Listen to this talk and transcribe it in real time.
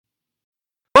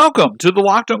Welcome to the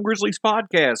Locked On Grizzlies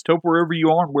podcast. Hope wherever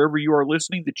you are and wherever you are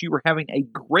listening that you are having a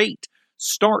great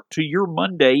start to your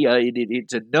Monday.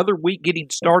 It's another week getting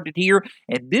started here,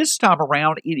 and this time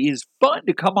around it is fun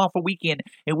to come off a weekend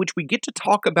in which we get to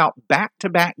talk about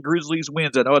back-to-back Grizzlies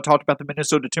wins. I know I talked about the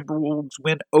Minnesota Timberwolves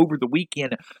win over the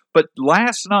weekend, but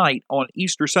last night on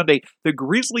Easter Sunday, the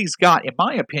Grizzlies got, in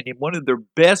my opinion, one of their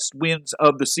best wins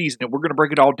of the season, and we're going to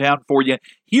break it all down for you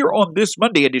here on this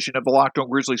Monday edition of the Locked On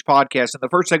Grizzlies podcast. In the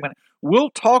first segment,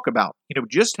 we'll talk about,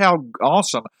 just how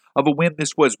awesome of a win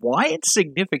this was, why it's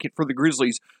significant for the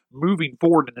Grizzlies moving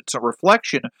forward, and it's a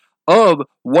reflection of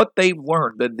what they've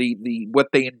learned, what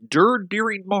they endured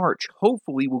during March.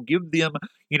 Hopefully, will give them,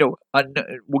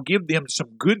 some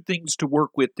good things to work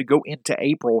with to go into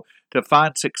April to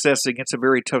find success against a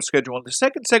very tough schedule. In the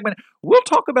second segment, we'll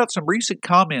talk about some recent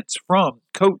comments from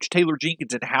Coach Taylor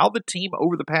Jenkins and how the team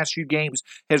over the past few games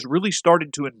has really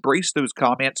started to embrace those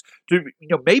comments, to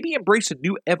maybe embrace a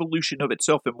new evolution of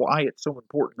itself and why it's so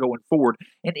important going forward.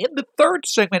 And in the third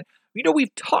segment,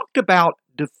 we've talked about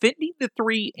defending the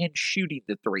three and shooting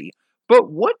the three. But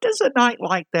what does a night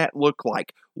like that look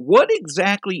like? What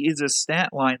exactly is a stat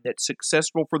line that's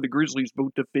successful for the Grizzlies,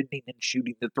 both defending and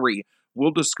shooting the three?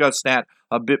 We'll discuss that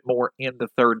a bit more in the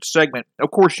third segment.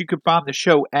 Of course, you can find the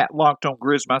show at Locked On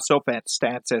Grizz, myself at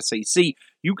StatsSAC.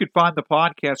 You can find the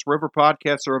podcast wherever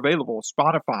podcasts are available: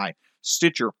 Spotify,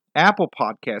 Stitcher, Apple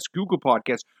Podcasts, Google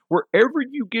Podcasts, wherever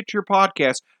you get your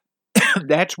podcasts.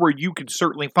 That's where you can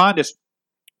certainly find us.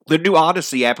 The new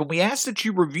Odyssey app, and we ask that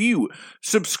you review,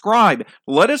 subscribe,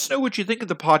 let us know what you think of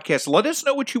the podcast, let us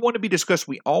know what you want to be discussed.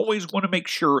 We always want to make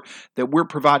sure that we're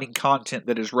providing content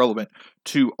that is relevant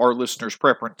to our listeners'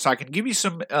 preference. I can give you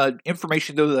some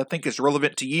information, though, that I think is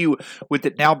relevant to you, with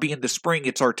it now being the spring.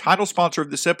 It's our title sponsor of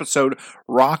this episode,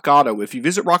 Rock Auto. If you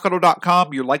visit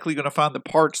rockauto.com, you're likely going to find the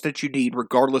parts that you need,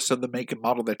 regardless of the make and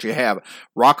model that you have.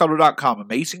 rockauto.com,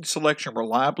 amazing selection,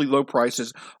 reliably low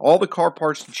prices, all the car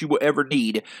parts that you will ever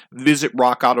need. Visit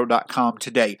rockauto.com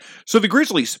today. So the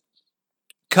Grizzlies,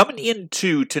 coming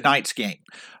into tonight's game,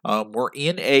 we're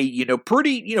in a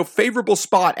pretty favorable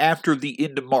spot after the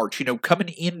end of March. Coming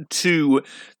into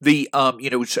the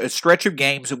a stretch of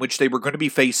games in which they were going to be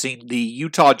facing the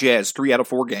Utah Jazz 3 out of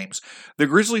 4 games. The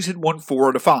Grizzlies had won 4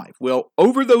 out of 5. Well,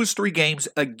 over those 3 games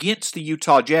against the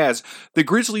Utah Jazz, the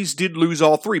Grizzlies did lose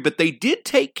all 3, but they did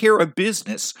take care of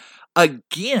business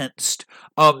against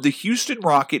the Houston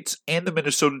Rockets and the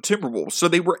Minnesota Timberwolves. So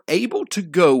they were able to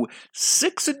go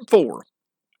 6-4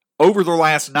 over their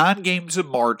last 9 games of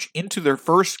March into their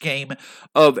first game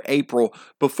of April,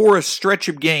 before a stretch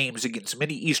of games against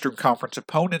many Eastern Conference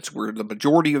opponents where the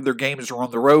majority of their games are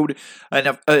on the road,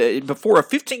 and before a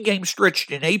 15-game stretch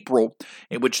in April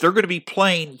in which they're going to be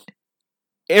playing.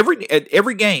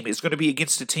 Every game is going to be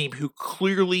against a team who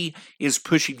clearly is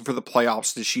pushing for the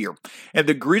playoffs this year. And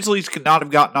the Grizzlies could not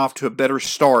have gotten off to a better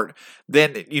start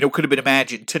than, could have been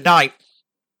imagined tonight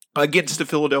against the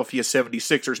Philadelphia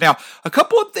 76ers. Now, a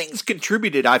couple of things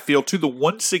contributed, I feel, to the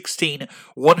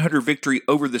 116-100 victory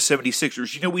over the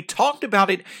 76ers. We talked about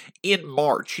it in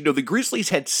March. The Grizzlies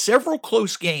had several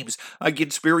close games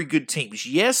against very good teams.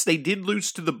 Yes, they did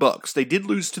lose to the Bucks. They did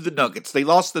lose to the Nuggets. They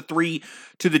lost the 3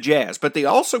 to the Jazz. But they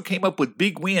also came up with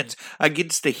big wins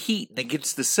against the Heat and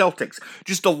against the Celtics.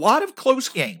 Just a lot of close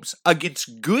games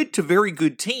against good to very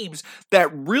good teams that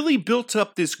really built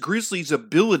up this Grizzlies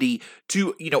ability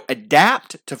to,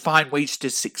 adapt, to find ways to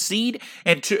succeed,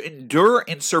 and to endure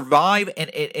and survive,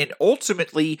 and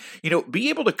ultimately, be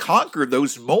able to conquer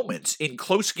those moments in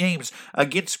close games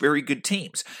against very good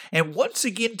teams. And once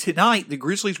again tonight, the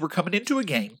Grizzlies were coming into a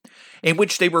game in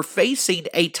which they were facing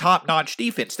a top-notch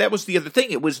defense. That was the other thing.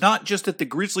 It was not just that the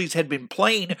Grizzlies had been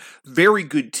playing very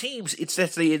good teams, it's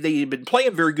that they had been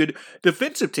playing very good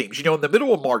defensive teams. In the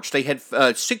middle of March, they had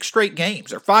 5 straight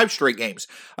games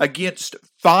against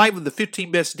 5 of the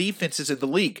 15 best defenses in the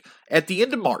league. At the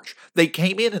end of March, they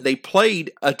came in and they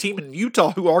played a team in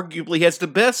Utah who arguably has the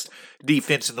best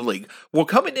defense in the league. Well,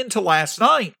 coming into last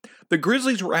night, the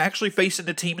Grizzlies were actually facing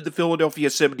a team in the Philadelphia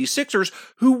 76ers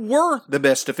who were the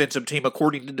best defensive team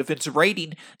according to defensive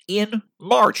rating in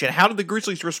March. And how did the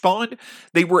Grizzlies respond?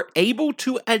 They were able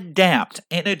to adapt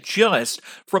and adjust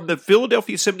from the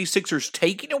Philadelphia 76ers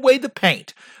taking away the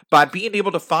paint by being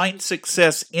able to find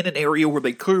success in an area where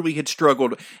they clearly had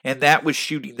struggled, and that was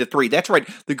shooting the 3. That's right.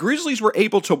 The Grizzlies were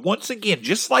able to once again,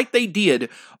 just like they did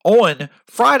on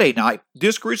Friday night,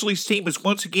 this Grizzlies team was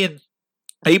once again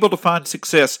able to find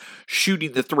success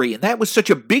shooting the three. And that was such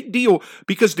a big deal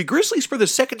because the Grizzlies, for the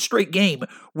second straight game,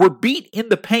 were beat in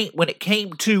the paint when it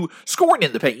came to scoring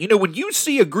in the paint. You know, when you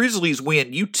see a Grizzlies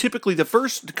win, you typically, the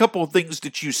first couple of things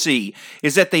that you see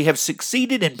is that they have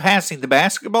succeeded in passing the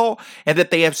basketball and that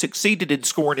they have succeeded in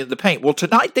scoring in the paint. Well,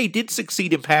 tonight they did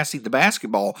succeed in passing the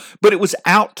basketball, but it was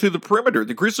out to the perimeter.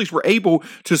 The Grizzlies were able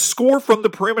to score from the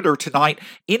perimeter tonight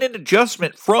in an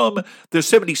adjustment from the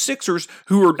 76ers,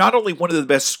 who are not only one of the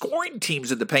best scoring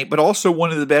teams in the paint, but also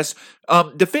one of the best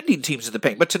defending teams in the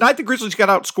paint. But tonight the Grizzlies got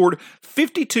outscored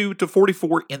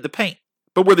 52-44 in the paint.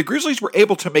 But where the Grizzlies were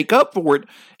able to make up for it,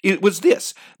 it was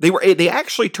this. They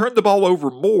actually turned the ball over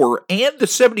more, and the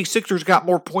 76ers got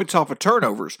more points off of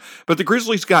turnovers. But the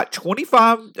Grizzlies got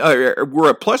 25, were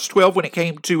a plus 12 when it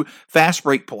came to fast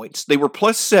break points. They were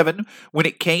plus 7 when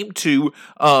it came to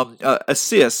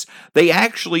assists. The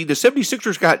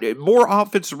 76ers got more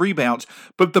offensive rebounds,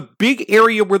 but the big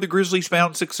area where the Grizzlies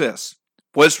found success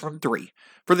was from three.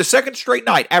 For the second straight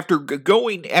night, after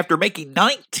making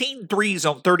 19 threes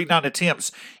on 39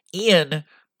 attempts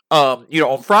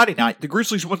on Friday night, the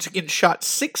Grizzlies once again shot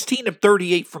 16 of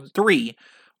 38 from three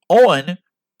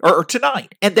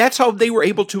tonight. And that's how they were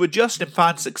able to adjust and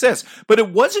find success. But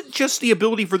it wasn't just the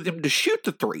ability for them to shoot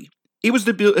the three. It was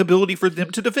the ability for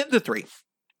them to defend the three.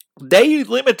 They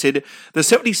limited the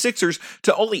 76ers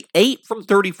to only 8 from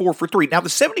 34 for three. Now, the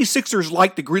 76ers,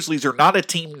 like the Grizzlies, are not a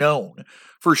team known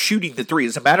for shooting the three.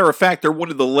 As a matter of fact, they're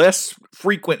one of the less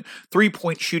frequent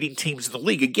three-point shooting teams in the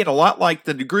league. Again, a lot like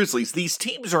the Grizzlies. These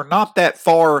teams are not that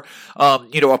far,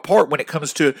 apart when it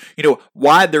comes to,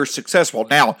 why they're successful.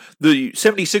 Now, the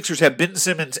 76ers have Ben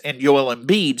Simmons and Joel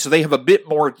Embiid, so they have a bit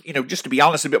more, just to be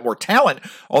honest, a bit more talent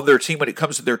on their team when it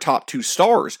comes to their top two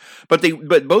stars. But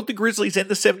both the Grizzlies and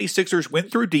the 76ers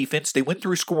went through defense. They went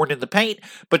through scoring in the paint.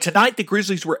 But tonight, the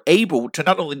Grizzlies were able to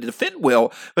not only defend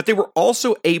well, but they were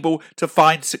also able to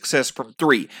find success from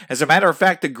three. As a matter of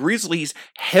fact, the Grizzlies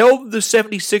held the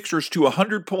 76ers to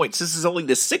 100 points. This is only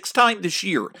the sixth time this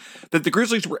year that the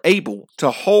Grizzlies were able to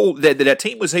hold, that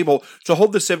team was able to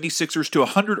hold the 76ers to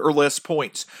 100 or less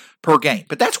points per game.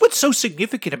 But that's what's so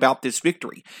significant about this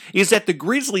victory, is that the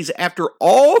Grizzlies,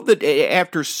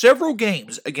 after several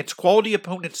games against quality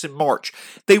opponents in March,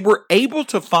 they were able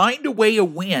to find a way to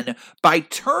win by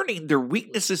turning their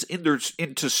weaknesses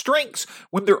into strengths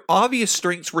when their obvious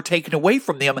strengths were taken away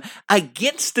from them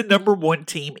against the number one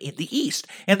team in the East.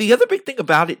 And the other big thing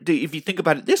about it, if you think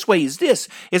about it this way, is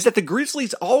that the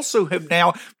Grizzlies also have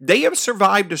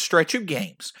survived a stretch of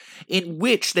games in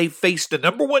which they faced the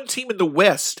number one team in the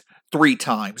West 3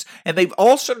 times, and they've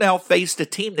also now faced a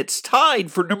team that's tied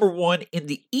for number one in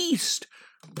the East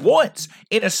once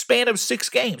in a span of 6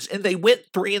 games, and they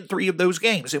went 3-3 of those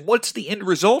games. And what's the end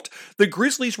result? The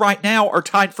Grizzlies right now are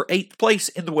tied for 8th place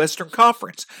in the Western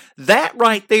Conference. That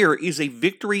right there is a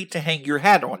victory to hang your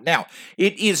hat on. Now,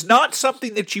 it is not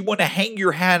something that you want to hang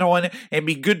your hat on and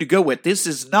be good to go with. This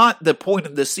is not the point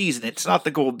of the season. It's not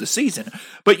the goal of the season.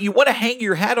 But you want to hang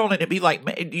your hat on it and be like,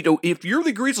 if you're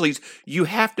the Grizzlies, you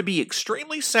have to be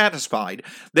extremely satisfied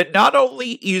that not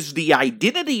only is the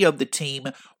identity of the team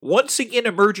once again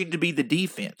emerging to be the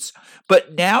defense,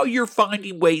 but now you're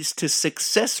finding ways to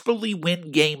successfully win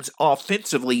games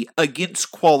offensively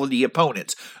against quality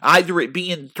opponents. Either it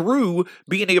being through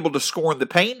being able to score in the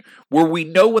paint, where we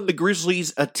know when the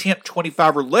Grizzlies attempt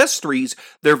 25 or less threes,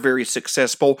 they're very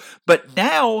successful. But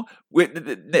now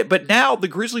the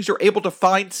Grizzlies are able to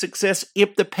find success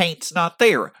if the paint's not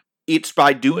there. It's by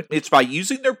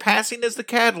using their passing as the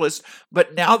catalyst,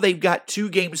 but now they've got 2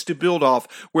 games to build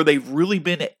off where they've really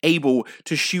been able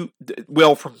to shoot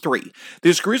well from three.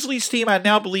 This Grizzlies team, I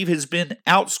now believe, has been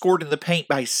outscored in the paint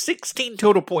by 16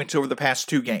 total points over the past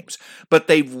 2 games, but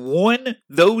they've won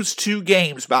those 2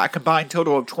 games by a combined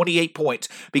total of 28 points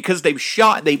because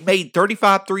they've made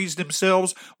 35 threes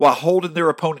themselves while holding their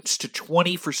opponents to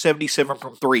 20 for 77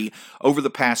 from 3 over the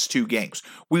past 2 games.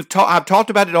 I've talked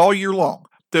about it all year long.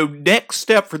 The next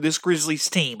step for this Grizzlies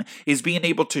team is being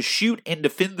able to shoot and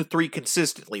defend the three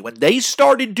consistently. When they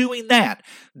started doing that,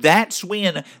 that's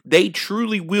when they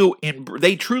truly will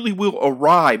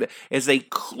arrive as a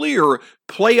clear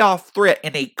playoff threat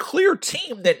and a clear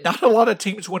team that not a lot of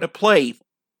teams want to play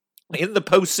in the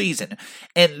postseason.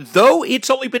 And though it's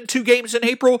only been 2 games in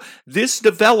April, this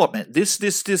development, this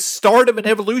start of an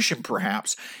evolution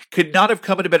perhaps, could not have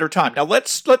come at a better time. Now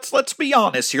let's be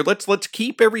honest here. Let's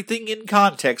keep everything in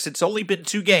context. It's only been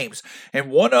 2 games,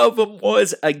 and one of them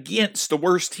was against the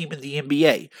worst team in the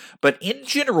NBA. But in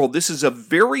general, this is a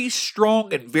very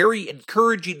strong and very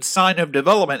encouraging sign of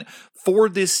development for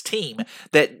this team,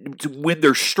 that when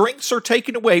their strengths are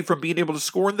taken away from being able to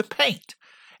score in the paint,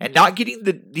 and not getting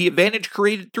the advantage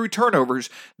created through turnovers,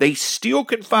 they still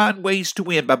can find ways to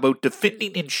win by both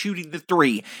defending and shooting the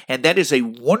three. And that is a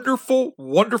wonderful,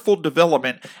 wonderful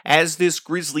development as this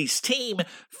Grizzlies team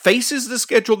faces the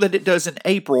schedule that it does in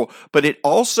April, but it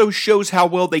also shows how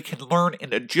well they can learn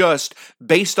and adjust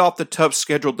based off the tough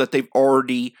schedule that they've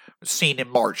already seen in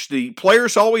March. The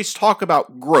players always talk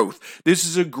about growth. This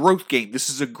is a growth game. This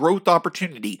is a growth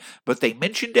opportunity. But they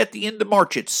mentioned at the end of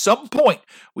March, at some point,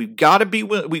 we've got to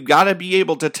be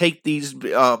able to take these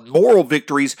moral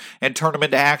victories and turn them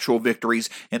into actual victories.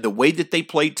 And the way that they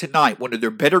played tonight, one of their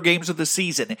better games of the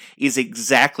season, is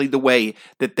exactly the way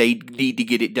that they need to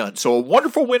get it done. So a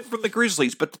wonderful win from the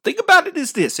Grizzlies. But the thing about it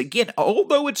is this, again,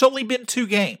 although it's only been 2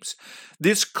 games,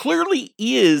 this clearly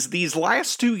is, these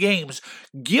last 2 games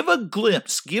give a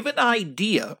glimpse, give an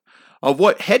idea of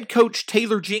what head coach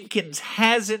Taylor Jenkins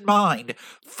has in mind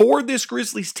for this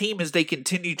Grizzlies team as they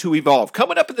continue to evolve.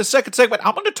 Coming up in the second segment,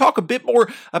 I'm going to talk a bit more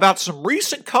about some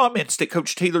recent comments that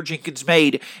Coach Taylor Jenkins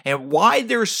made and why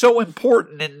they're so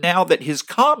important, and now that his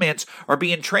comments are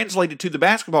being translated to the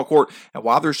basketball court, and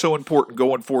why they're so important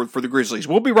going forward for the Grizzlies.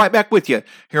 We'll be right back with you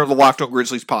here on the Locked On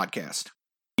Grizzlies podcast.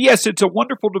 Yes, it's a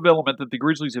wonderful development that the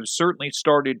Grizzlies have certainly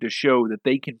started to show that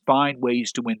they can find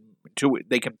ways to win.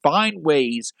 They can find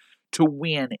ways to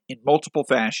win in multiple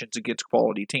fashions against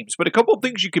quality teams. But a couple of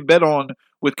things you can bet on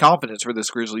with confidence for this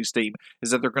Grizzlies team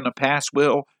is that they're going to pass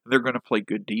well, and they're going to play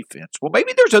good defense. Well,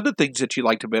 maybe there's other things that you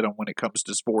like to bet on when it comes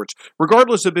to sports,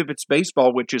 regardless of if it's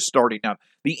baseball, which is starting up,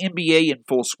 the NBA in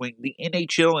full swing, the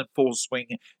NHL in full swing,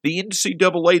 the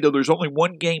NCAA, though there's only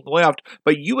 1 game left,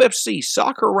 but UFC,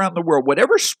 soccer around the world,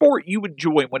 whatever sport you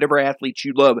enjoy and whatever athletes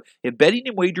you love, if betting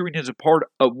and wagering is a part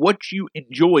of what you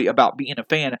enjoy about being a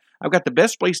fan, I've got the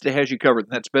best place that has you covered,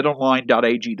 and that's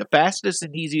betonline.ag, the fastest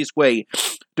and easiest way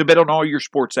to bet on all your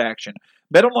sports action.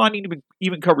 BetOnline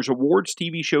even covers awards,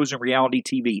 TV shows, and reality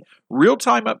TV.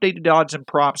 Real-time updated odds and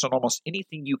props on almost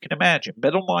anything you can imagine.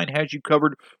 BetOnline has you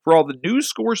covered for all the news,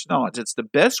 scores, and odds. It's the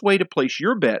best way to place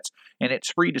your bets, and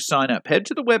it's free to sign up. Head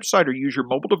to the website or use your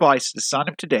mobile device to sign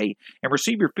up today and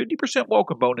receive your 50%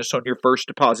 welcome bonus on your first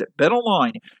deposit.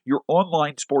 BetOnline, your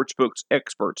online sportsbooks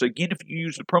experts. Again, if you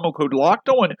use the promo code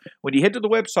LOCKEDON when you head to the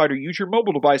website or use your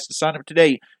mobile device to sign up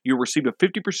today, you'll receive a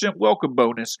 50% welcome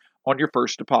bonus on your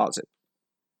first deposit.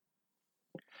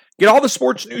 Get all the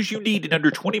sports news you need in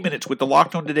under 20 minutes with the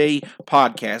Locked On Today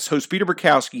podcast. Host Peter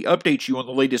Bukowski updates you on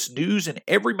the latest news in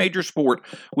every major sport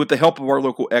with the help of our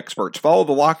local experts. Follow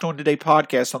the Locked On Today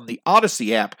podcast on the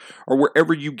Odyssey app or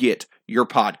wherever you get your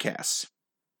podcasts.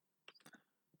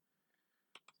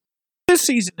 This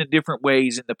season in different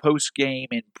ways in the post-game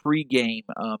and pre-game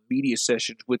media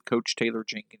sessions with Coach Taylor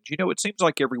Jenkins. You know, it seems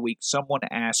like every week someone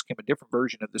asks him a different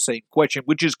version of the same question,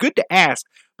 which is good to ask,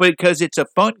 but because it's a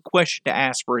fun question to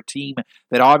ask for a team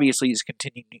that obviously is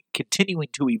continuing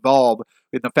to evolve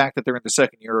in the fact that they're in the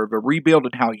second year of a rebuild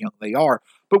and how young they are.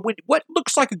 But what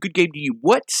looks like a good game to you?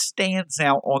 What stands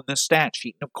out on the stat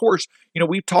sheet? And of course, you know,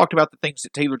 we've talked about the things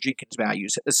that Taylor Jenkins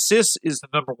values. Assists is the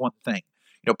number one thing.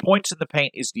 You know, points in the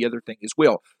paint is the other thing as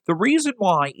well. The reason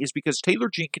why is because Taylor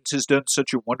Jenkins has done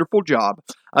such a wonderful job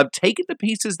of taking the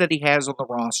pieces that he has on the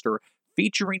roster,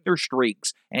 featuring their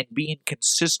strengths, and being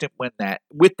consistent with that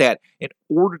in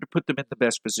order to put them in the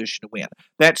best position to win.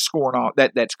 That's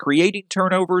that's creating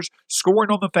turnovers,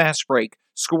 scoring on the fast break,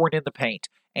 scoring in the paint,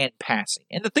 and passing.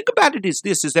 And the thing about it is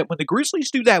this, is that when the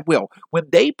Grizzlies do that well, when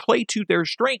they play to their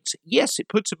strengths, yes, it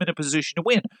puts them in a position to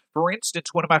win. For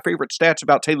instance, one of my favorite stats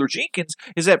about Taylor Jenkins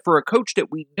is that for a coach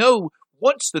that we know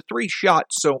wants the 3 shot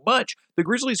so much, the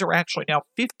Grizzlies are actually now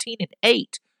 15-8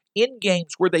 in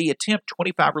games where they attempt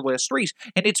 25 or less threes.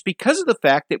 And it's because of the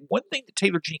fact that one thing that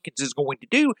Taylor Jenkins is going to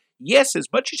do, yes, as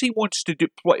much as he wants to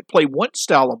play one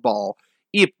style of ball,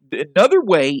 if another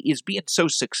way is being so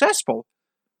successful,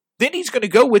 then he's going to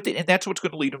go with it, and that's what's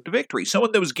going to lead him to victory. So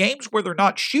in those games where they're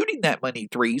not shooting that many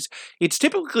threes, it's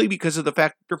typically because of the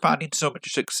fact that they're finding so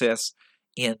much success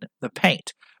in the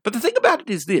paint. But the thing about it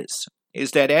is this,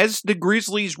 is that as the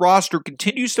Grizzlies roster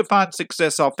continues to find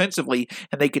success offensively,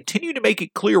 and they continue to make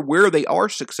it clear where they are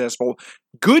successful,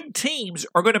 good teams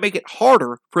are going to make it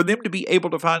harder for them to be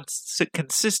able to find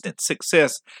consistent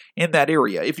success in that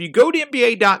area. If you go to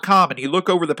NBA.com and you look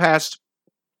over the past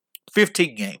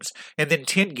 15 games, and then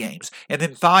 10 games, and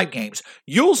then 5 games,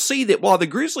 you'll see that while the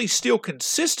Grizzlies still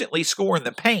consistently score in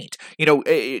the paint,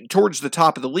 towards the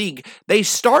top of the league, they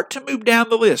start to move down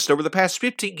the list. Over the past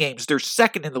 15 games, they're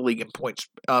second in the league in points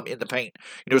in the paint,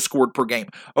 scored per game.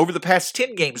 Over the past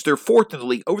 10 games, they're fourth in the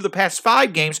league. Over the past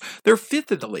 5 games, they're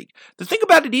fifth in the league. The thing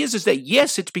about it is that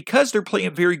yes, it's because they're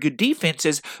playing very good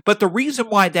defenses, but the reason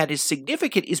why that is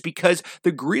significant is because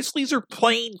the Grizzlies are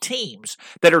playing teams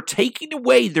that are taking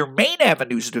away their main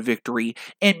avenues to victory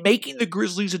and making the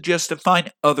Grizzlies adjust to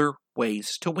find other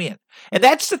ways to win. And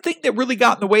that's the thing that really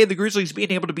got in the way of the Grizzlies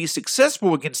being able to be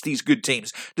successful against these good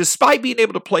teams. Despite being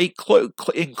able to play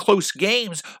in close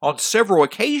games on several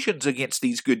occasions against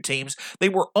these good teams, they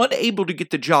were unable to get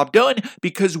the job done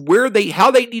because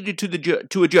how they needed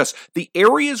to adjust. The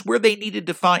areas where they needed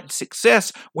to find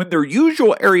success when their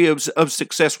usual areas of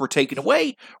success were taken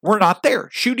away were not there,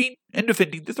 shooting and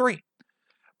defending the three.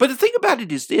 But the thing about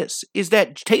it is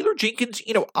that Taylor Jenkins,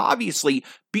 obviously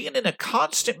being in a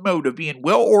constant mode of being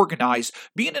well organized,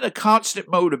 being in a constant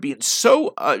mode of being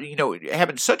so,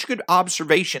 having such good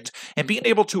observations and being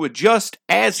able to adjust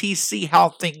as he see how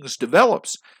things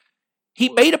develops, he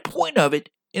made a point of it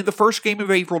in the first game of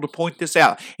April to point this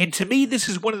out. And to me, this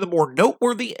is one of the more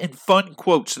noteworthy and fun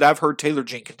quotes that I've heard Taylor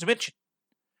Jenkins mention.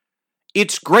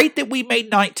 It's great that we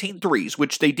made 19 threes,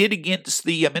 which they did against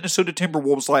the Minnesota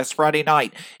Timberwolves last Friday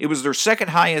night. It was their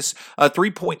second highest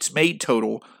 3 points made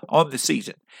total on the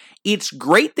season. It's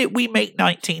great that we make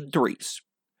 19 threes,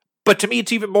 but to me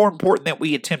it's even more important that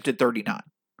we attempted 39.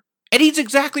 And he's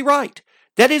exactly right.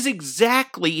 That is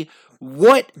exactly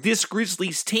what this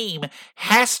Grizzlies team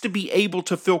has to be able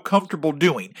to feel comfortable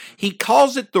doing. He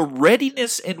calls it the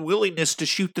readiness and willingness to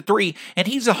shoot the three, and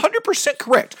he's 100%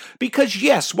 correct. Because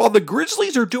yes, while the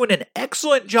Grizzlies are doing an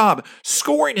excellent job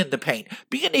scoring in the paint,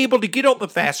 being able to get on the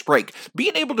fast break,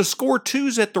 being able to score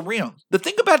twos at the rim, the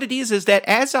thing about it is that,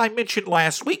 as I mentioned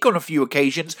last week on a few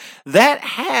occasions, that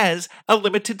has a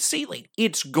limited ceiling.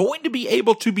 It's going to be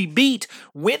able to be beat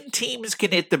when teams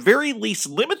can at the very least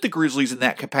limit the Grizzlies in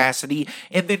that capacity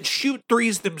and then shoot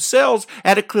threes themselves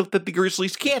at a clip that the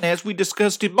Grizzlies can. As we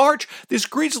discussed in March, this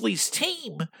Grizzlies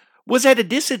team was at a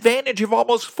disadvantage of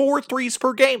almost 4 threes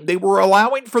per game. They were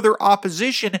allowing for their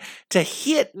opposition to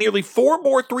hit nearly 4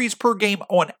 more threes per game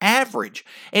on average.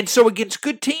 And so against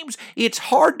good teams, it's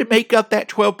hard to make up that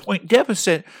 12-point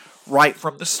deficit right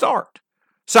from the start.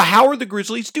 So how are the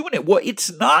Grizzlies doing it? Well, it's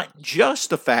not just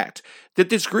the fact that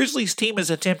this Grizzlies team is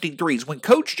attempting threes. When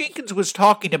Coach Jenkins was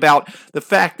talking about the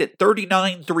fact that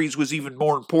 39 threes was even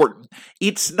more important,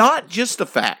 it's not just the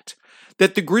fact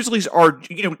that the Grizzlies are,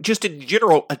 just in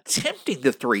general attempting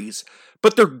the threes,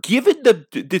 but they're giving the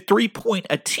 3-point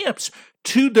attempts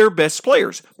to their best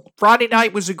players. Friday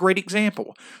night was a great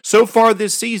example. So far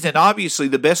this season, obviously,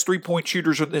 the best 3-point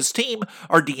shooters on this team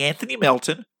are DeAnthony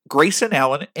Melton, Grayson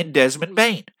Allen, and Desmond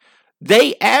Bane.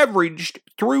 They averaged,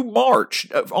 through March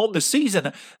on the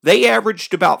season, they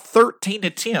averaged about 13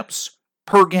 attempts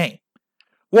per game.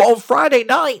 Well, on Friday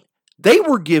night, they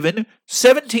were given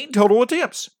 17 total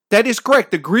attempts. That is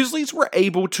correct. The Grizzlies were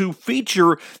able to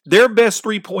feature their best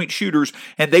 3-point shooters,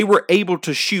 and they were able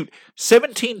to shoot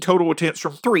 17 total attempts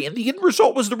from 3. And the end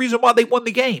result was the reason why they won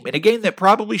the game. In a game that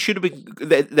probably should have been,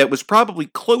 that was probably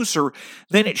closer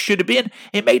than it should have been.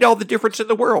 It made all the difference in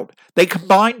the world. They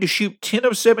combined to shoot 10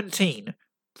 of 17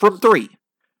 from 3.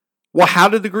 Well, how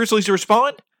did the Grizzlies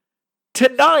respond?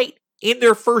 Tonight, in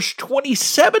their first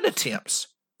 27 attempts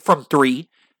from 3,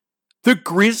 the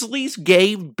Grizzlies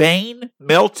gave Bane,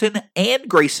 Melton, and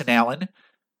Grayson Allen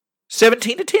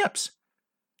 17 attempts.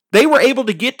 They were able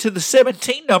to get to the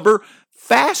 17 number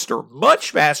faster,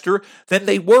 much faster than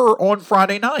they were on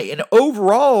Friday night. And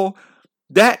overall,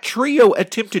 that trio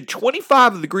attempted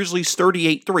 25 of the Grizzlies'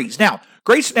 38 threes. Now,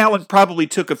 Grayson Allen probably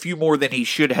took a few more than he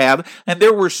should have, and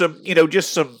there were some,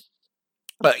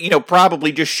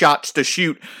 probably just shots to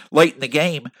shoot late in the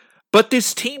game. But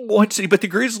the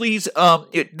Grizzlies,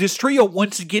 this trio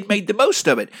once again made the most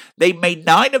of it. They made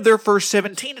 9 of their first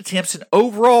 17 attempts and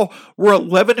overall were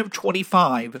 11 of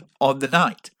 25 on the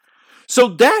night. So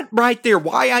that right there,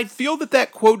 why I feel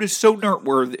that quote is so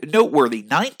noteworthy.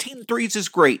 19 threes is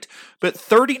great, but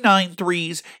 39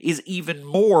 threes is even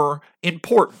more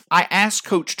important. I asked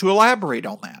Coach to elaborate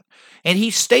on that. And he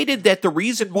stated that the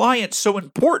reason why it's so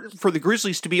important for the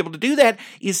Grizzlies to be able to do that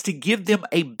is to give them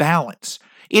a balance.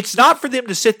 It's not for them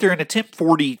to sit there and attempt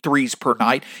 43s per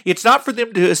night. It's not for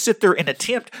them to sit there and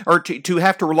attempt or to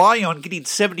have to rely on getting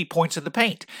 70 points in the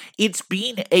paint. It's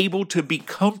being able to be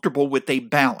comfortable with a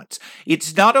balance.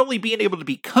 It's not only being able to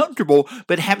be comfortable,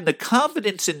 but having the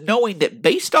confidence in knowing that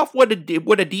based off what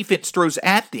a defense throws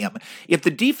at them, if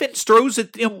the defense throws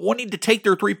at them wanting to take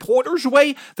their three-pointers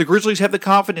away, the Grizzlies have the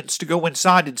confidence to go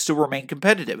inside and still remain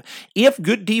competitive. If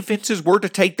good defenses were to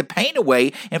take the paint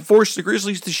away and force the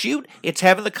Grizzlies to shoot, it's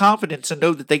having the confidence and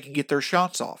know that they can get their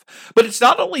shots off. But it's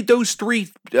not only those three,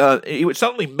 it's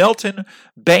not only Melton,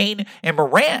 Bane, and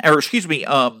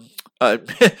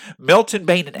Melton,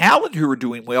 Bane, and Allen who are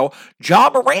doing well. Ja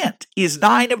Morant is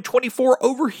 9 of 24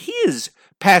 over his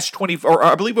past 20, or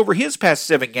I believe over his past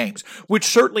 7 games, which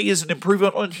certainly is an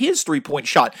improvement on his three-point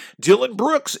shot. Dillon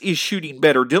Brooks is shooting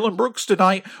better. Dillon Brooks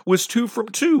tonight was 2 from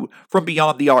 2 from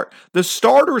beyond the arc. The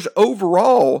starters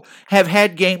overall have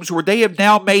had games where they have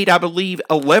now made, I believe,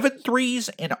 11 threes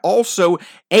and also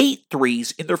 8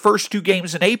 threes in their first 2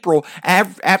 games in April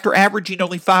after averaging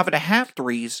only 5.5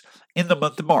 threes in the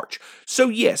month of March. So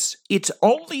yes, it's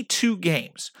only 2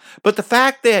 games, but the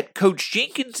fact that Coach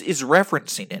Jenkins is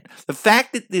referencing it, the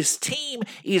fact that this team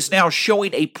is now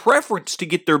showing a preference to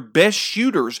get their best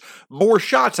shooters more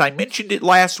shots. I mentioned it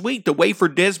last week, the way for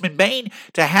Desmond Bane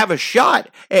to have a shot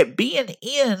at being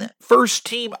in first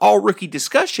team all-rookie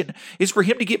discussion is for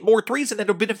him to get more threes, and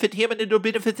it'll benefit him and it'll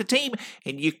benefit the team,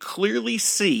 and you clearly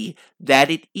see that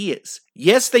it is.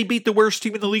 Yes, they beat the worst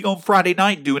team in the league on Friday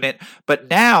night doing it, but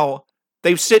now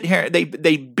they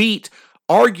beat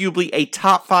arguably a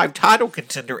top 5 title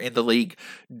contender in the league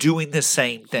doing the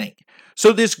same thing.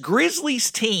 So this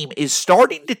Grizzlies team is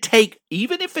starting to take,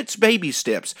 even if it's baby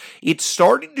steps, it's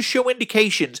starting to show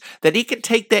indications that it can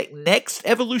take that next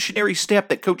evolutionary step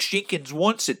that Coach Jenkins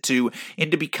wants it to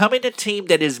into becoming a team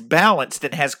that is balanced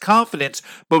and has confidence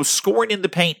both scoring in the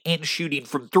paint and shooting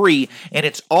from 3. And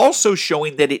it's also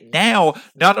showing that it now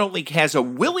not only has a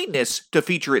willingness to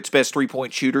feature its best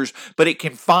three-point shooters, but it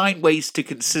can find ways to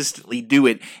consistently do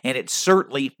it. And it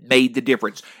certainly made the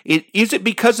difference. Is it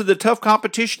because of the tough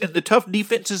competition and the tough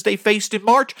defenses they faced in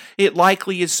March? It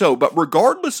likely is so. But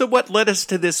regardless of what led us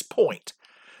to this point,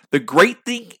 the great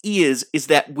thing is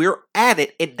that we're at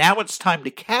it, and now it's time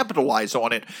to capitalize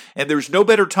on it, and there's no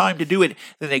better time to do it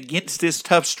than against this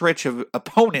tough stretch of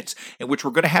opponents in which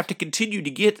we're going to have to continue to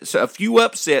get a few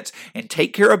upsets and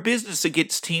take care of business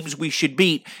against teams we should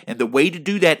beat, and the way to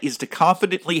do that is to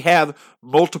confidently have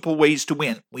multiple ways to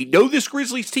win. We know this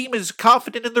Grizzlies team is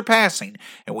confident in their passing,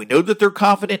 and we know that they're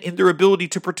confident in their ability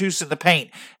to produce in the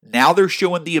paint. Now they're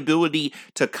showing the ability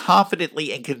to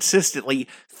confidently and consistently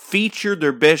feature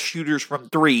their best shooters from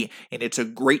 3, and it's a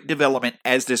great development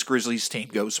as this Grizzlies team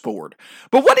goes forward.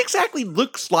 But what exactly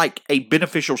looks like a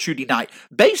beneficial shooting night?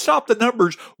 Based off the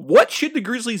numbers, what should the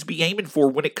Grizzlies be aiming for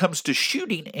when it comes to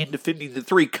shooting and defending the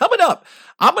 3? Coming up,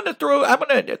 I'm going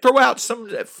to throw out some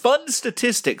fun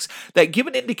statistics that give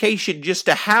an indication just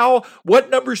to what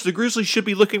numbers the Grizzlies should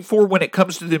be looking for when it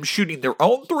comes to them shooting their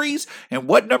own 3s, and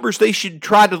what numbers they should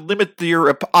try to limit their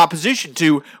opposition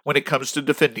to when it comes to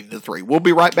defending the 3. We'll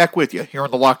be right back with you here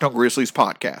on the Locked On Grizzlies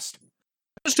podcast.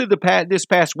 To this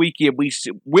past weekend, we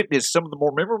witnessed some of the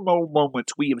more memorable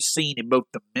moments we have seen in both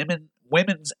the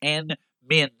women's and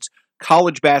men's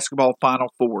college basketball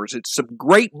Final Fours. It's some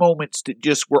great moments that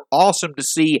just were awesome to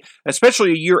see,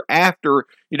 especially a year after,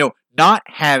 not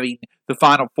having the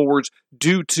Final Fours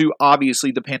due to,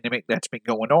 obviously, the pandemic that's been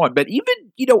going on. But even,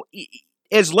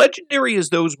 as legendary as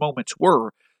those moments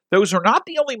were, those are not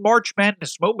the only March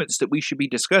Madness moments that we should be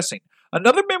discussing.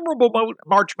 Another memorable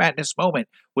March Madness moment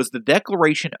was the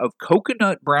declaration of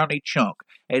Coconut Brownie Chunk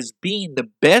as being the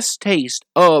best taste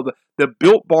of the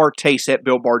Built Bar taste at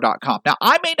BuiltBar.com. Now,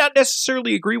 I may not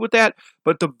necessarily agree with that,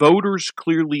 but the voters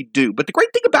clearly do. But the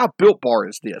great thing about Built Bar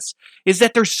is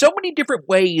that there's so many different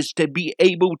ways to be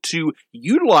able to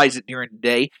utilize it during the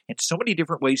day and so many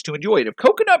different ways to enjoy it. If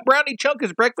Coconut Brownie Chunk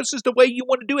as breakfast is the way you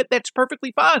want to do it, that's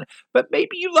perfectly fine. But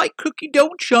maybe you like Cookie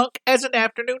Dough Chunk as an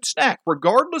afternoon snack.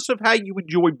 Regardless of how you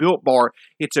enjoy Built Bar,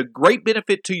 it's a great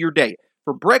benefit to your day.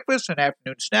 For breakfast, an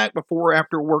afternoon snack, before or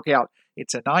after a workout,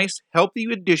 it's a nice, healthy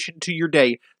addition to your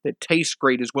day that tastes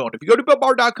great as well. And if you go to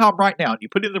BuiltBar.com right now and you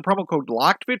put in the promo code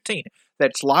LOCKED15,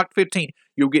 that's LOCKED15,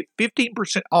 you'll get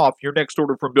 15% off your next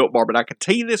order from Built Bar. But I can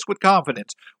tell you this with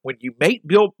confidence, when you make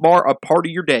Built Bar a part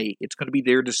of your day, it's going to be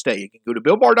there to stay. You can go to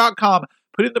BuiltBar.com,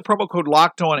 put in the promo code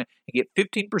LOCKEDON, and get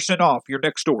 15% off your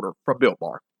next order from Built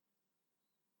Bar.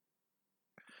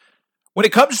 When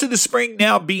it comes to the spring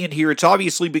now being here, it's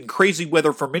obviously been crazy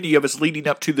weather for many of us leading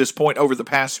up to this point over the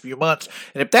past few months.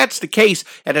 And if that's the case,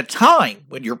 at a time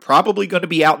when you're probably going to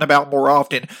be out and about more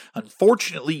often,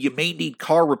 unfortunately, you may need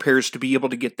car repairs to be able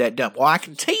to get that done. Well, I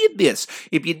can tell you this,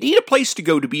 if you need a place to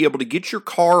go to be able to get your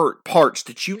car parts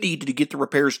that you need to get the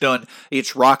repairs done,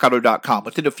 it's rockauto.com.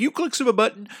 Within a few clicks of a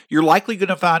button, you're likely going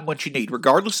to find what you need,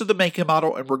 regardless of the make and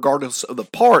model and regardless of the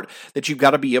part that you've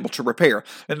got to be able to repair.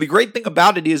 And the great thing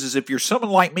about it is if you're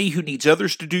someone like me who needs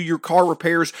others to do your car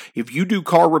repairs, if you do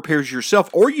car repairs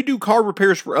yourself or you do car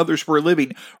repairs for others for a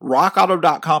living,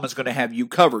 rockauto.com is going to have you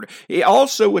covered.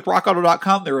 Also, with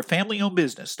rockauto.com, they're a family-owned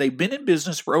business. They've been in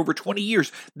business for over 20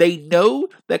 years. They know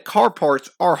that car parts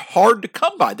are hard to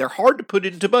come by. They're hard to put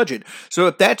into budget. So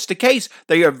if that's the case,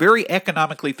 they are very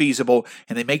economically feasible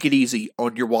and they make it easy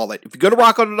on your wallet. If you go to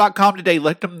rockauto.com today,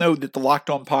 let them know that the Locked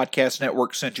On Podcast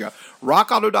Network sent you.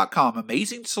 rockauto.com,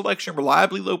 amazing selection,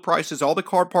 reliably low prices, all the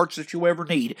car parts that you ever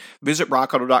need. Visit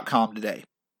rockauto.com today.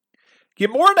 Get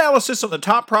more analysis on the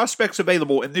top prospects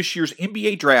available in this year's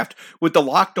NBA draft with the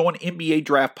Locked On NBA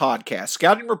Draft Podcast.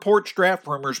 Scouting reports, draft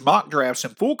rumors, mock drafts,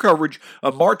 and full coverage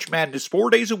of March Madness 4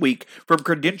 days a week from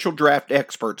credentialed draft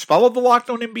experts. Follow the Locked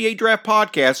On NBA Draft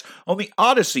Podcast on the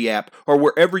Odyssey app or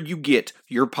wherever you get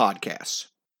your podcasts.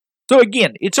 So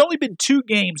again, it's only been 2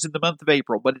 games in the month of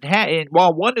April, but and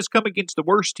while one has come against the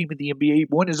worst team in the NBA,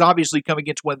 one has obviously come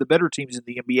against one of the better teams in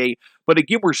the NBA. But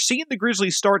again, we're seeing the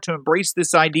Grizzlies start to embrace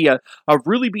this idea of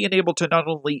really being able to not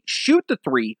only shoot the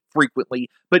three frequently,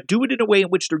 but do it in a way in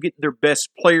which they're getting their best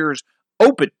players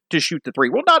open to shoot the three.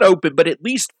 Well, not open, but at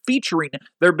least featuring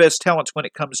their best talents when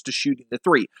it comes to shooting the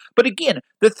three. But again,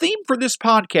 the theme for this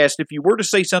podcast, if you were to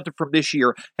say something from this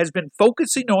year, has been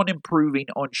focusing on improving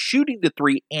on shooting the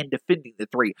three and defending the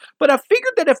three. But I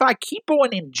figured that if I keep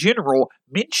on in general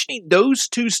mentioning those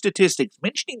 2 statistics,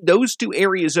 mentioning those 2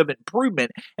 areas of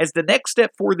improvement as the next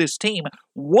step for this team,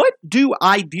 what do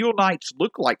ideal nights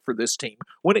look like for this team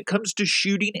when it comes to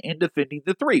shooting and defending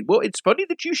the three? Well, it's funny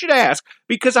that you should ask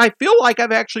because I feel like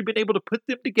I've actually been able to put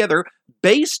them together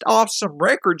based off some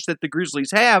records that the Grizzlies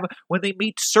have when they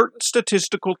meet certain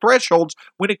statistical thresholds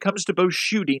when it comes to both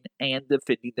shooting and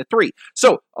defending the three.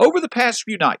 So, over the past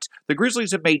few nights, the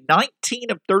Grizzlies have made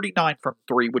 19 of 39 from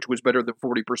three, which was better than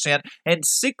 40%, and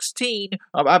 16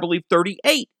 of, I believe,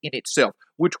 38 in itself,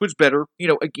 which was better,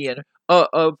 again,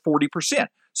 of 40%.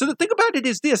 So the thing about it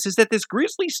is that this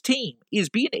Grizzlies team is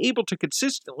being able to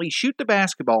consistently shoot the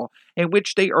basketball in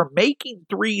which they are making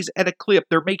threes at a clip.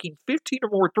 They're making 15 or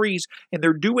more threes, and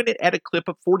they're doing it at a clip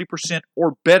of 40%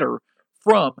 or better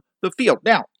from the field.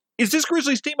 Now, is this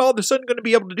Grizzlies team all of a sudden going to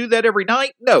be able to do that every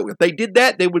night? No. If they did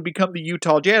that, they would become the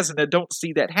Utah Jazz, and I don't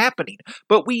see that happening.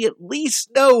 But we at least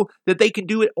know that they can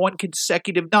do it on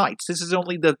consecutive nights. This is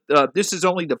only the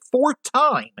 4th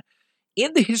time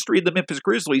in the history of the Memphis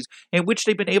Grizzlies in which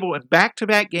they've been able in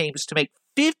back-to-back games to make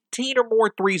 15 or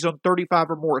more threes on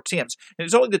 35 or more attempts. And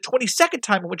it's only the 22nd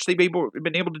time in which they've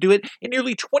been able to do it in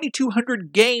nearly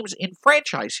 2,200 games in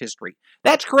franchise history.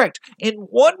 That's correct. In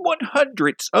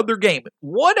 1/100th of their game,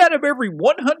 1 out of every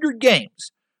 100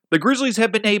 games, the Grizzlies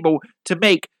have been able to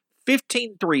make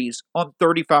 15 threes on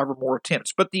 35 or more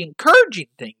attempts. But the encouraging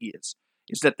thing is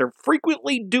that they're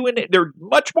frequently doing it. They're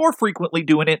much more frequently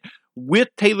doing it with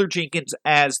Taylor Jenkins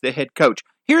as the head coach.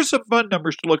 Here's some fun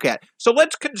numbers to look at. So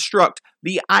let's construct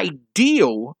the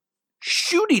ideal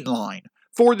shooting line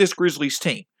for this Grizzlies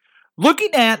team.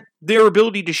 Looking at their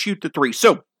ability to shoot the three.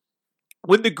 So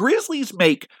when the Grizzlies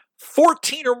make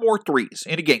 14 or more threes,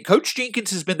 and again, Coach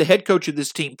Jenkins has been the head coach of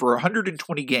this team for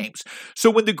 120 games. So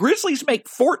when the Grizzlies make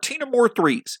 14 or more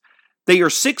threes, they are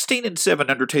 16-7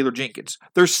 under Taylor Jenkins.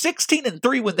 They're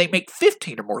 16-3 when they make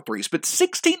 15 or more threes, but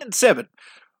 16-7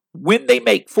 when they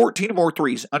make 14 or more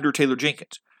threes under Taylor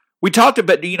Jenkins. We talked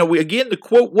about, again, the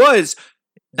quote was,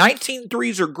 19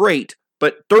 threes are great,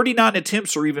 but 39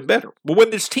 attempts are even better. Well,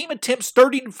 when this team attempts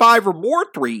 35 or more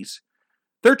threes,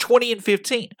 they're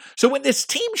 20-15. So when this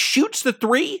team shoots the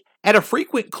three at a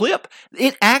frequent clip,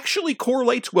 it actually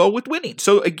correlates well with winning.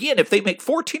 So again, if they make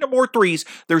 14 or more threes,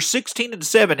 they're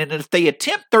 16-7. And if they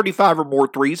attempt 35 or more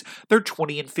threes, they're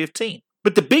 20-15.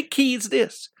 But the big key is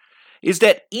this, is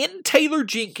that in Taylor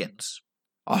Jenkins,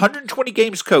 120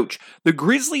 games coach, the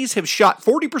Grizzlies have shot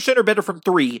 40% or better from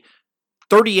three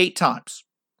 38 times.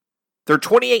 They're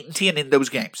 28-10 in those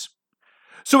games.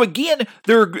 So again,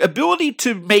 their ability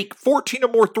to make 14 or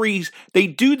more threes, they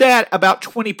do that about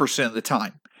 20% of the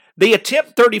time. They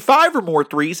attempt 35 or more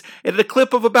threes at a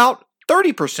clip of about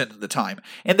 30% of the time.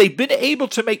 And they've been able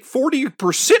to make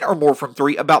 40% or more from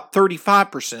three about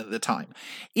 35% of the time.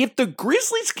 If the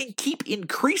Grizzlies can keep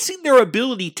increasing their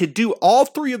ability to do all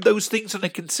three of those things on a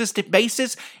consistent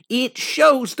basis,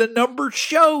 the number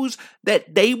shows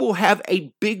that they will have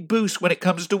a big boost when it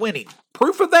comes to winning.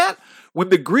 Proof of that? When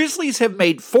the Grizzlies have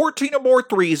made 14 or more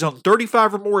threes on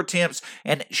 35 or more attempts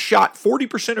and shot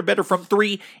 40% or better from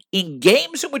three in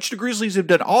games in which the Grizzlies have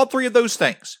done all three of those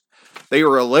things, they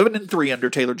are 11-3 under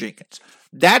Taylor Jenkins.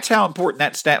 That's how important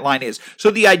that stat line is.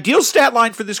 So the ideal stat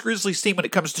line for this Grizzlies team when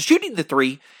it comes to shooting the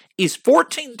three is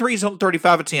 14 threes on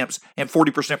 35 attempts and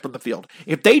 40% from the field.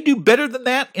 If they do better than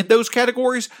that in those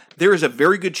categories, there is a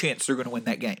very good chance they're going to win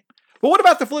that game. But what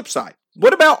about the flip side?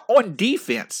 What about on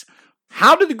defense?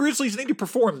 How do the Grizzlies need to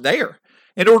perform there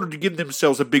in order to give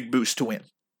themselves a big boost to win?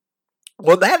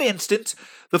 Well, in that instance,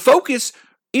 the focus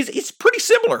is pretty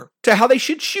similar to how they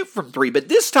should shoot from three, but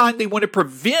this time they want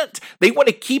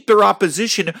to keep their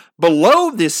opposition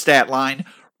below this stat line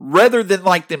rather than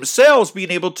like themselves being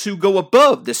able to go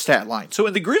above the stat line. So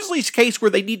in the Grizzlies' case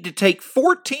where they need to take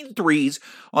 14 threes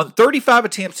on 35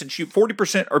 attempts and shoot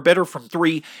 40% or better from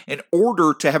three in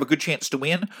order to have a good chance to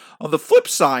win, on the flip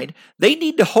side, they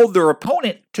need to hold their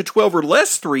opponent to 12 or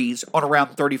less threes on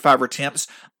around 35 attempts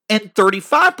and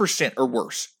 35% or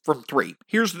worse from three.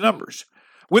 Here's the numbers.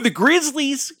 When the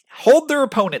Grizzlies hold their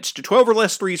opponents to 12 or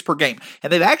less threes per game,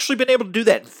 and they've actually been able to do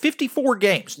that in 54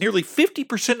 games, nearly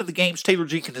 50% of the games Taylor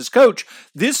Jenkins has coached,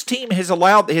 this team has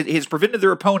prevented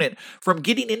their opponent from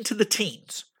getting into the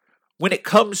teens when it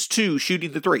comes to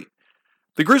shooting the three.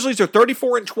 The Grizzlies are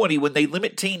 34-20 when they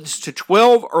limit teams to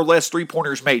 12 or less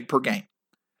three-pointers made per game.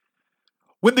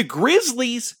 When the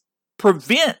Grizzlies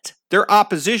prevent their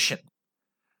opposition,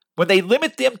 when they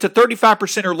limit them to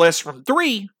 35% or less from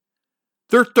three,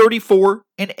 they're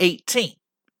 34-18.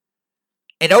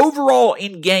 And overall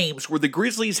in games where the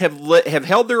Grizzlies have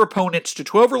held their opponents to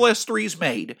 12 or less threes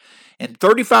made and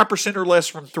 35% or less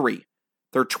from three,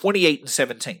 they're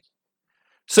 28-17.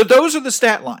 So those are the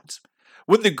stat lines.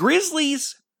 When the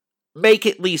Grizzlies make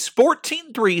at least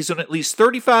 14 threes on at least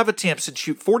 35 attempts and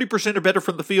shoot 40% or better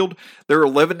from the field, they're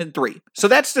 11-3. So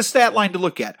that's the stat line to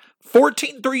look at.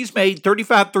 14 threes made,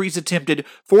 35 threes attempted,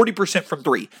 40% from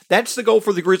three. That's the goal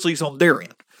for the Grizzlies on their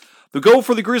end. The goal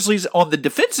for the Grizzlies on the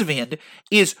defensive end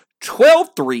is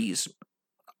 12 threes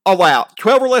allowed,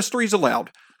 12 or less threes allowed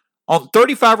on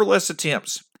 35 or less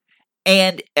attempts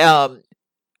and a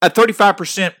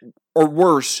 35% or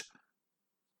worse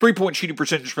three-point shooting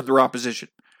percentage from their opposition.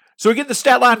 So again, the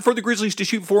stat line for the Grizzlies to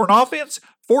shoot for on offense,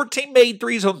 14 made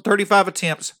threes on 35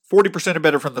 attempts, 40% or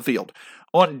better from the field.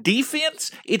 On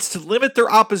defense, it's to limit their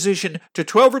opposition to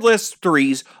 12 or less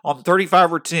threes on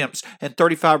 35 attempts and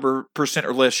 35%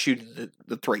 or less shooting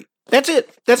the three. That's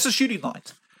it. That's the shooting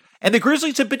lines. And the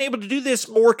Grizzlies have been able to do this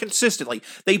more consistently.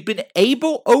 They've been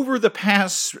able over the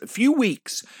past few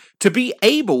weeks to be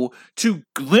able to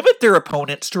limit their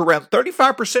opponents to around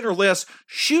 35% or less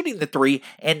shooting the three,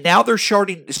 and now they're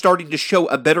starting to show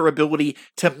a better ability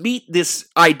to meet this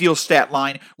ideal stat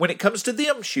line when it comes to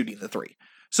them shooting the three.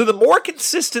 So the more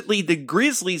consistently the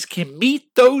Grizzlies can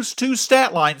meet those two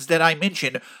stat lines that I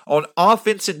mentioned on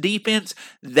offense and defense,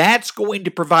 that's going to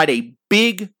provide a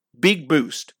big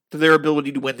boost to their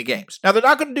ability to win the games. Now, they're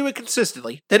not going to do it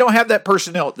consistently. They don't have that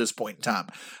personnel at this point in time.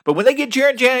 But when they get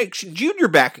Jaren Jackson Jr.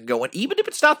 back and going, even if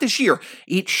it's not this year,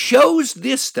 it shows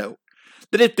this, though,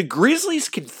 that if the Grizzlies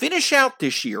can finish out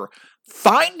this year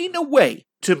finding a way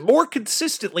to more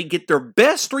consistently get their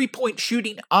best three-point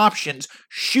shooting options,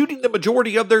 shooting the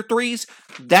majority of their threes,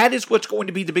 that is what's going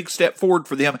to be the big step forward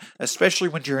for them, especially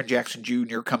when Jaren Jackson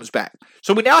Jr. comes back.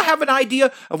 So we now have an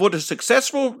idea of what a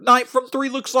successful night from three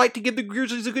looks like to give the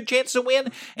Grizzlies a good chance to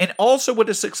win, and also what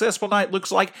a successful night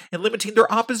looks like in limiting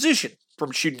their opposition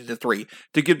from shooting the three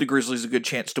to give the Grizzlies a good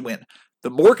chance to win. The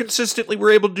more consistently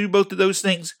we're able to do both of those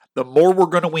things, the more we're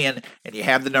going to win, and you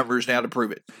have the numbers now to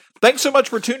prove it. Thanks so much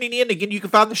for tuning in. Again, you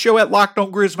can find the show at Locked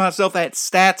On Grizz, myself at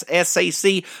Stats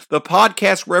SAC, the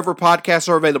podcast wherever podcasts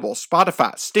are available,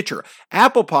 Spotify, Stitcher,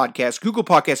 Apple Podcasts, Google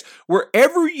Podcasts,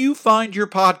 wherever you find your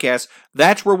podcasts,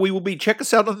 that's where we will be. Check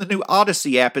us out on the new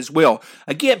Odyssey app as well.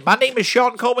 Again, my name is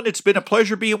Shawn Coleman. It's been a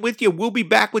pleasure being with you. We'll be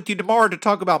back with you tomorrow to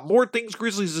talk about more things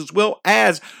Grizzlies as well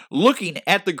as looking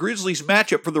at the Grizzlies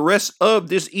matchup for the rest of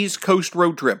this East Coast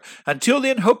road trip. Until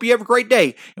then, hope you have a great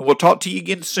day, and we'll talk to you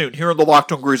again soon here on the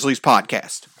Locked On Grizzlies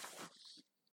podcast.